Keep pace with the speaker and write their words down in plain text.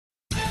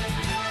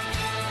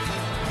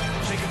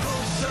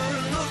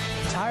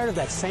Tired of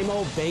that same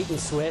old bait and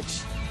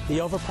switch? The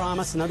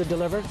overpromise and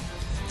underdeliver?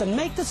 Then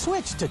make the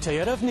switch to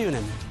Toyota of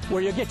Newnan,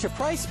 where you'll get your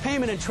price,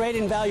 payment, and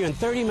trade-in value in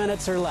 30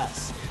 minutes or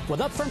less. With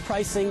upfront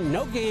pricing,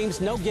 no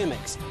games, no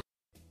gimmicks.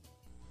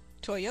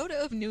 Toyota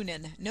of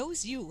Newnan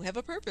knows you have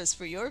a purpose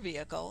for your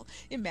vehicle.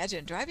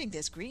 Imagine driving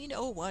this green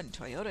 01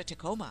 Toyota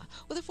Tacoma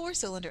with a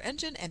 4-cylinder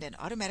engine and an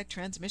automatic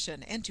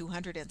transmission and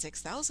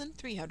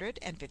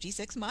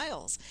 206,356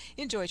 miles.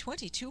 Enjoy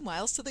 22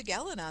 miles to the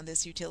gallon on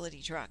this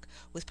utility truck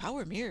with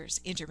power mirrors,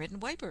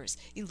 intermittent wipers,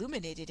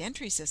 illuminated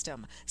entry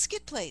system,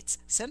 skid plates,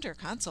 center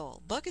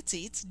console, bucket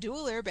seats,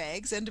 dual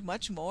airbags, and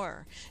much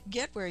more.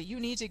 Get where you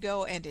need to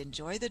go and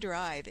enjoy the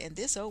drive in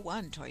this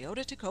 01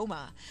 Toyota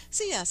Tacoma.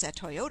 See us at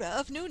Toyota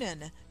of Newnan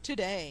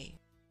today.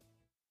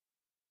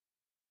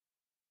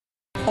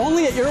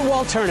 Only at your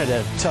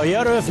alternative,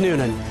 Toyota of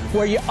Newnan,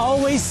 where you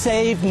always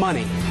save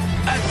money.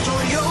 At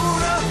Toyota